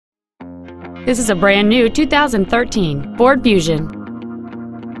This is a brand new 2013 Ford Fusion.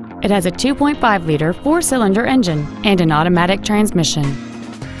 It has a 2.5-liter four-cylinder engine and an automatic transmission.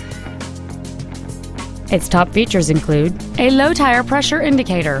 Its top features include a low-tire pressure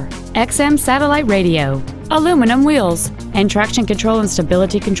indicator, XM satellite radio, aluminum wheels, and traction control and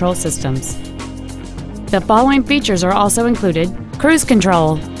stability control systems. The following features are also included: cruise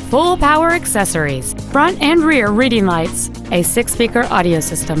control, full power accessories, front and rear reading lights, a 6-speaker audio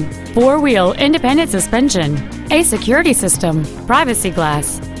system, 4-wheel independent suspension, a security system, privacy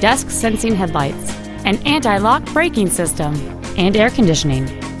glass, dusk sensing headlights, an anti-lock braking system, and air conditioning.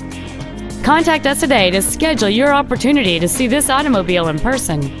 Contact us today to schedule your opportunity to see this automobile in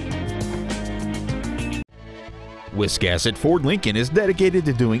person. Wiscasset Ford Lincoln is dedicated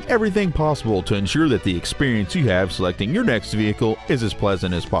to doing everything possible to ensure that the experience you have selecting your next vehicle is as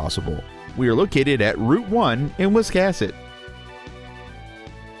pleasant as possible. We are located at Route 1 in Wiscasset.